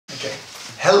Okay.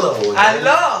 Hello.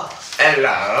 Hello.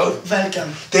 Hello. Welcome.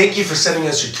 Thank you for sending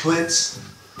us your tweets.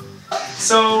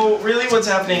 So, really what's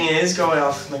happening is, going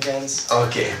off, McGins.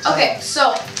 Okay. Okay,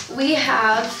 so we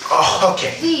have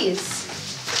these.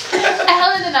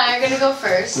 Ellen and I are gonna go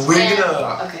first. We're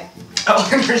gonna... Okay.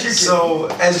 So,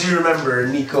 as you remember,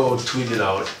 Nico tweeted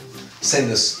out,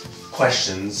 send us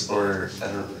questions or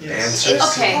answers.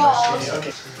 Okay.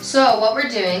 Okay. So what we're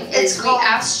doing is we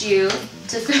asked you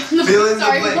to fill in the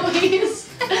blank. Please.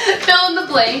 Fill in the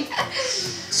blank.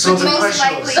 So the most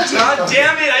question likely was... God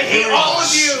damn it, I hate all of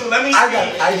you! Let me see. I got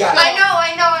it. I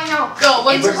know. Go,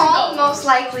 It's called most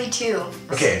likely to.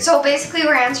 Okay. So basically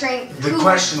we're answering The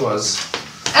question was...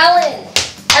 Ellen!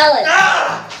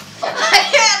 Ah! I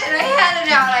had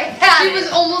it out. She was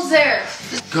almost there.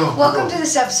 Go. Welcome to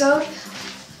this episode.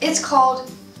 It's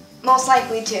called most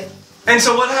likely to. And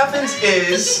so what happens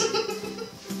is...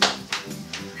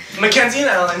 Mackenzie and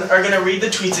Alan are gonna read the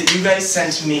tweets that you guys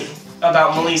sent me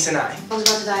about Melissa and I. I was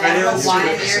about to die. Ready? I don't Let's know why do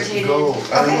I'm it. irritated. Go. I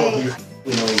don't know Okay. if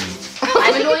you know me.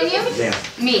 I'm annoying you? Yeah.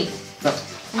 Me.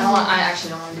 No. I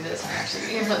actually don't want to do this. I'm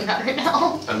actually really mad right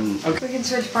now. We can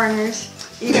switch partners.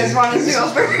 You guys want us to go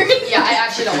first? Yeah, I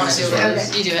actually don't want to do it.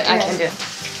 Okay. You do it. I can do it.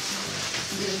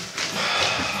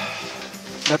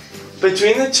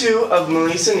 Between the two of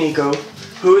Melissa and Nico,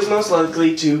 who is most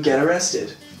likely to get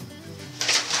arrested?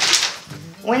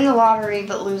 Win the lottery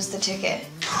but lose the ticket.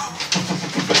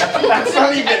 That's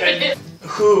not even it.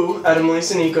 Who, out of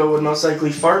Melissa and Nico, would most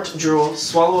likely fart, drool,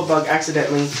 swallow a bug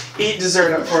accidentally, eat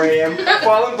dessert at 4 a.m.,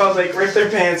 fall in public, rip their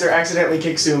pants, or accidentally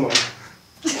kick sumo?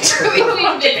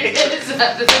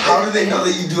 How do they know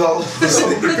that you do all of those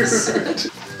things?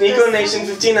 Nico Nation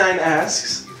 59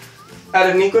 asks, out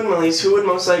of Nico and Melissa, who would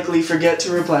most likely forget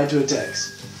to reply to a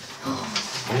text?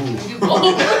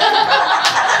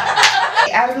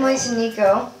 Out of Melissa and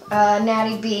Nico,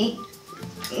 Natty B,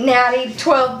 Natty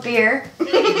 12 beer,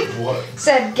 What?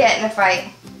 said get in a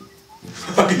fight.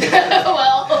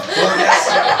 Well,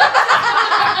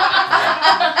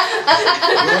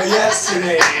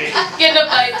 yesterday. get a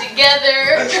fight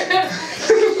together.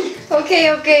 Okay.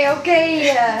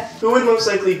 Who would most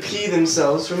likely pee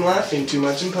themselves from laughing too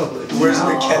much in public? Where's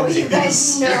Mackenzie? You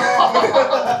guys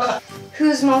know.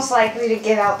 Who's most likely to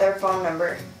give out their phone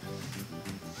number?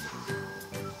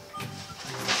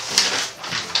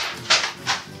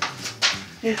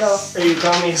 Nico. Are you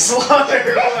calling me a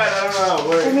slaughter or what? I don't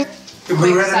know.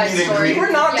 We were at a meet and greet.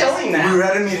 We're not doing that. We were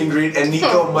at a meet and greet, and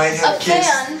Nico might have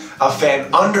kissed a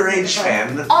fan, underage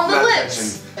fan, On the not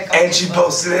lips. mentioned. And she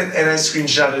posted it, and I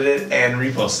screenshotted it and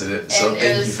reposted it. So And thank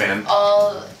it you, was fan.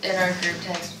 all in our group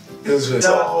text. It was good.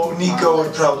 So Nico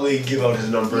would probably give out his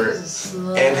number and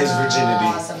his virginity.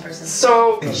 Awesome person.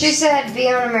 So, She said be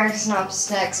on America's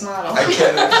Next Model. I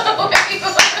can't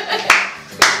understand.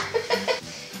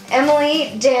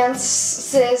 Emily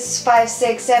Dances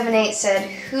 5678 said,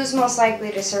 who's most likely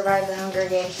to survive the Hunger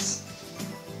Games?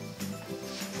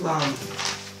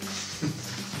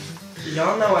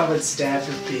 y'all know I would stab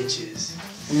her bitches.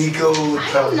 Nico would I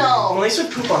don't probably. know. Melissa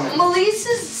would poop on them.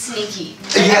 Melissa's sneaky.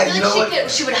 Yeah, I feel you know like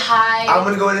what? she would hide. I'm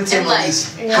gonna go ahead and say And, like,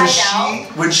 Melissa. hide Because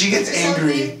out when she gets or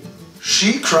angry,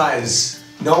 she cries.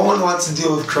 No one wants to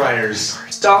deal with criers.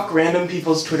 Stalk random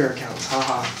people's Twitter accounts.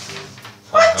 Haha.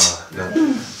 What? No.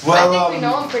 Well, I think we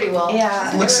know him pretty well.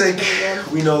 Yeah. looks like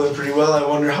we know them pretty well. I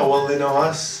wonder how well they know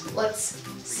us. Let's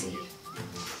see.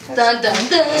 Dun dun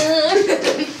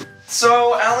dun.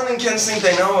 So, Alan and Ken think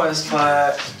they know us,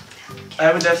 but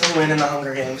I would definitely win in the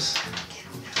Hunger Games.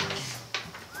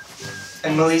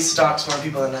 And Melissa stalks more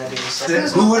people than I do. So.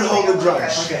 Who would hold a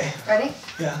grudge? Okay. Ready?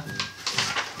 Yeah.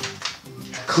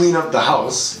 Clean up the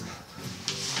house.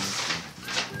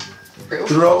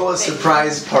 Throw a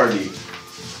surprise party.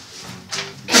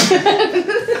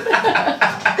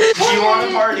 If you want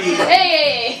a party,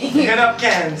 Hey. hit up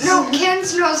Ken's. No, Ken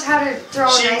knows how to throw a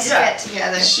nice yeah, get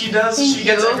together. She does. She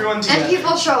gets everyone together. And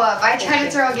people show up. I tried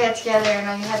to throw a get together and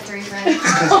I had 3 friends.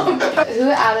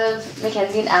 Who out of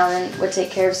Mackenzie and Alan would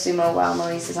take care of Sumo while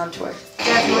Melissa's on tour?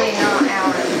 Definitely not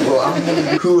Alan. Well,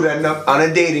 who would end up on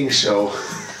a dating show?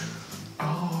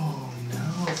 Oh no.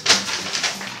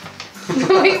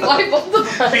 Wait, why both of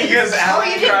us? Because Alan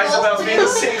you did cries both about being too?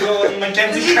 single and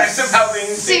Mackenzie cries about being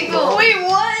single. Wait,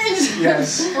 what?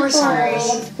 Yes. We're sorry.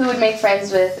 Who would make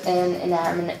friends with an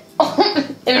inanimate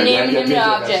Inanimate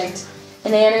object?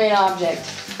 An inanimate object.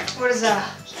 What is that?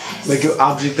 Like an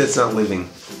object that's not living.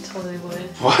 Totally would.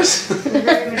 What? You're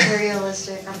very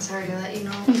materialistic. I'm sorry to let you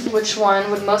know. Which one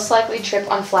would most likely trip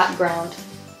on flat ground?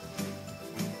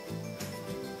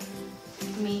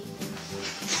 Me.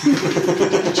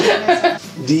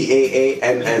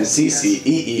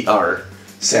 DAANNCCEER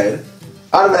said,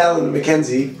 Out of Alan and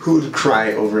Mackenzie, who would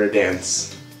cry over a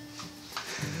dance?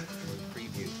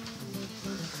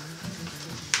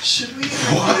 Should we?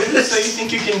 What? So you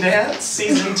think you can dance?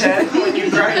 Season 10 when you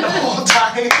cry the whole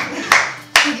time?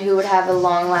 Who would have a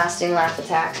long-lasting laugh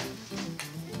attack?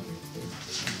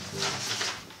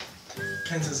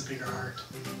 Ken's has a bigger heart.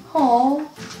 Oh.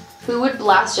 Who would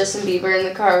blast Justin Bieber in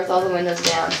the car with all the windows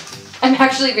down? I'm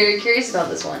actually very curious about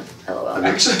this one. LOL.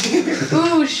 Actually.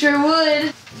 Ooh, sure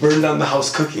would. Burn down the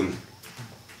house cooking.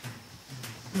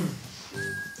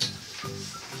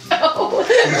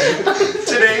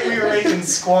 Today we were making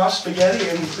squash spaghetti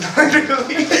and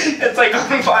literally it's like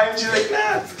on fire and she's like,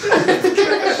 nah, it's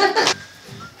good.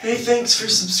 Hey, thanks for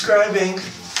subscribing.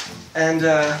 And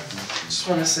just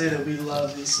want to say that we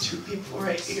love these two people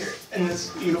right here and this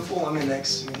beautiful woman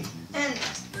next to me. And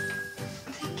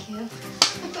thank you.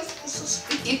 So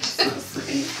sweet. So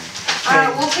sweet.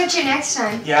 We'll catch you next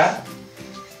time. Yeah?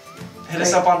 Hit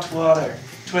us up on Twitter.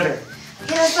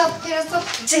 Hit us up.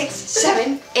 6,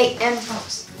 7, 8, and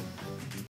folks.